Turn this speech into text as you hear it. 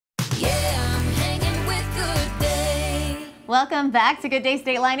Welcome back to Good Day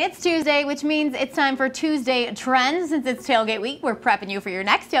Stateline. It's Tuesday, which means it's time for Tuesday Trends. Since it's tailgate week, we're prepping you for your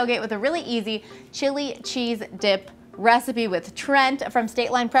next tailgate with a really easy chili cheese dip recipe with Trent from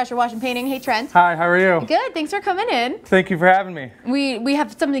Stateline Pressure Wash and Painting. Hey, Trent. Hi, how are you? Good, thanks for coming in. Thank you for having me. We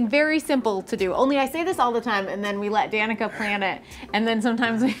have something very simple to do. Only I say this all the time, and then we let Danica plan it, and then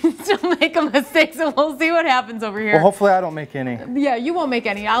sometimes we still make a mistake, so we'll see what happens over here. Well, hopefully I don't make any. Yeah, you won't make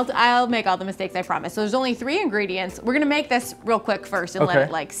any. I'll make all the mistakes, I promise. So there's only 3 ingredients. We're gonna make this real quick first and let it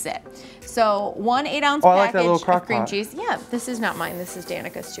like sit. So 1 8-ounce I like that little package crock of cream pot. cheese. Yeah, this is not mine. This is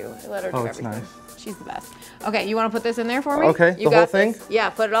Danica's too. I let her do everything. Nice. She's the best. Okay, you want to put this in there for me? Okay, you the whole thing? This. Yeah,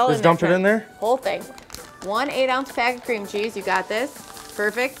 put it all in there. Just dump it in there? Whole thing. 1 8-ounce pack of cream cheese. You got this.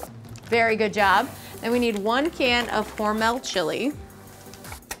 Perfect. Very good job. Then we need 1 can of Hormel chili.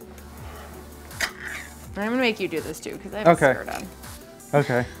 I'm gonna make you do this too because I have a skirt on.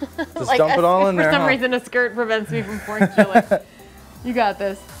 Okay. Just like dump it all in there. For some reason, a skirt prevents me from pouring chili. You got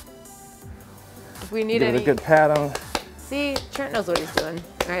this. If we need Give it a good pat on. See, Trent knows what he's doing.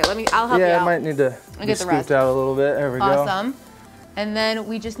 All right, I'll help you out. Yeah, I might need to be scooped out a little bit. There we go. Awesome. And then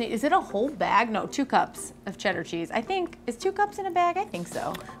we just need, is it a whole bag? No, 2 cups of cheddar cheese. I think, is 2 cups in a bag? I think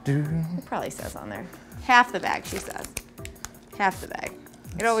so. It probably says on there. Half the bag, she says. Half the bag.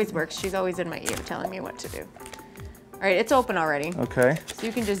 It always works. She's always in my ear telling me what to do. All right, it's open already. Okay. So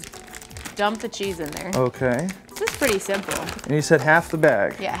you can just dump the cheese in there. Okay. This is pretty simple. And you said half the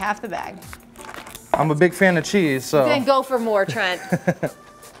bag. Yeah, half the bag. I'm a big fan of cheese, so. Then go for more, Trent.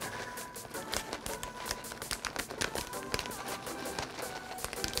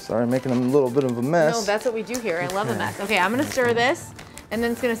 Sorry, making a little bit of a mess. No, that's what we do here. I love a mess. Okay, I'm gonna stir this, and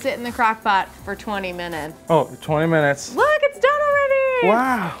then it's gonna sit in the crock pot for 20 minutes. Oh, 20 minutes. Look, it's done already!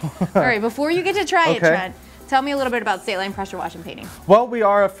 Wow. All right, before you get to try it, Trent, tell me a little bit about Stateline Pressure Wash and Painting. Well, we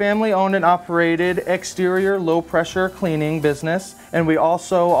are a family-owned and operated exterior low-pressure cleaning business, and we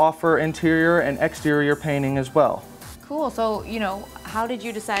also offer interior and exterior painting as well. Cool. So, you know, how did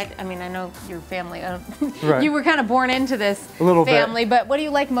you decide? I mean, I know your family. Right. You were kind of born into this family, but what do you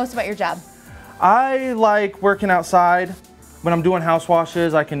like most about your job? I like working outside. When I'm doing house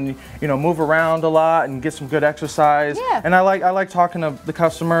washes, I can, you know, move around a lot and get some good exercise. Yeah. And I like talking to the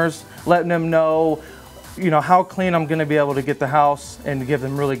customers, letting them know, you know, how clean I'm going to be able to get the house and give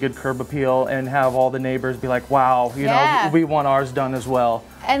them really good curb appeal and have all the neighbors be like, wow, you know, we want ours done as well.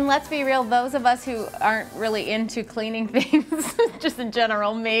 And let's be real, those of us who aren't really into cleaning things, just in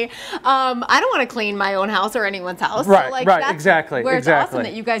general, me, I don't want to clean my own house or anyone's house. Right, so, like, right, that's exactly. Where it's awesome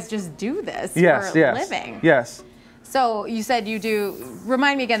that you guys just do this for a living. Yes. So you said you do,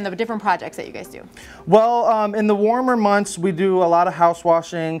 remind me again the different projects that you guys do. Well, in the warmer months, we do a lot of house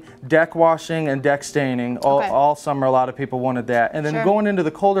washing, deck washing, and deck staining. All summer, a lot of people wanted that. And then going into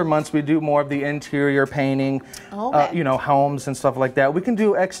the colder months, we do more of the interior painting, you know, homes and stuff like that. We can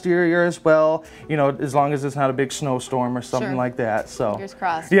do exterior as well, you know, as long as it's not a big snowstorm or something like that. So fingers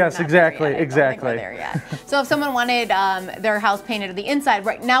crossed. Yes, exactly, exactly. There yet. So if someone wanted their house painted to the inside,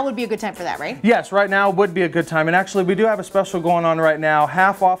 right now would be a good time for that, right? Yes, right now would be a good time. And actually, we do have a special going on right now,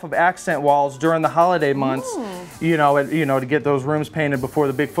 half off of accent walls during the holiday months, you know, to get those rooms painted before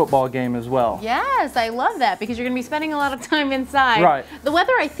the big football game as well. Yes, I love that because you're going to be spending a lot of time inside. Right. The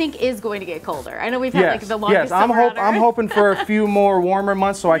weather, I think, is going to get colder. I know we've had like the longest summer I'm hoping for a few more warmer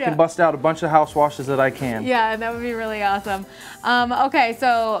months so I can bust out a bunch of house washes that I can. Yeah, that would be really awesome. Okay,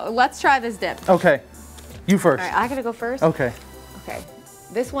 so let's try this dip. Okay, you first. All right, I got to go first? Okay. Okay.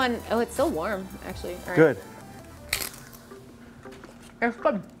 This one, oh, it's still warm, actually. All right. Good. It's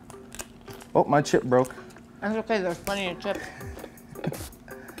good. Oh, my chip broke. That's okay, there's plenty of chips.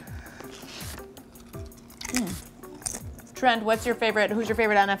 Trent, who's your favorite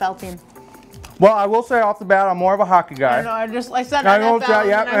NFL team? Well, I will say off the bat, I'm more of a hockey guy. I know, I said NFL, and I saw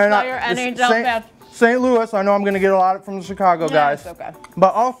your NHL patch. St. Louis, I know I'm going to get a lot from the Chicago guys. It's okay.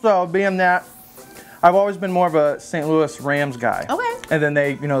 But also, being that, I've always been more of a St. Louis Rams guy. Okay. And then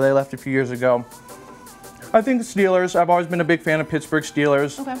they left a few years ago. I think the Steelers, I've always been a big fan of Pittsburgh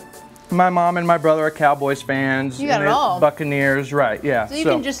Steelers. Okay. My mom and my brother are Cowboys fans. You got it all. Buccaneers, right, yeah. So you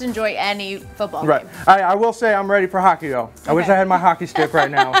can just enjoy any football game. I will say I'm ready for hockey, though. I wish I had my hockey stick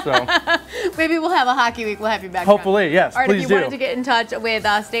right now, so. Maybe we'll have a hockey week. We'll have you back. Hopefully, yes, all right, please if do. you wanted to get in touch with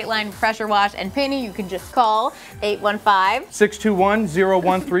Stateline Pressure Wash and Painting, you can just call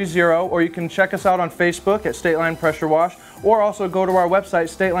 815-621-0130, or you can check us out on Facebook at Stateline Pressure Wash, or also go to our website,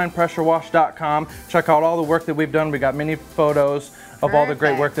 StatelinePressureWash.com. Check out all the work that we've done. We got many photos of all the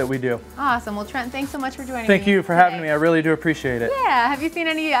great work that we do. Awesome. Well, Trent, thanks so much for joining me. Thank you for having me. I really do appreciate it. Yeah. Have you seen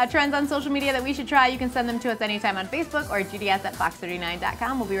any trends on social media that we should try? You can send them to us anytime on Facebook or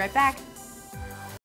GDS@fox39.com. We'll be right back.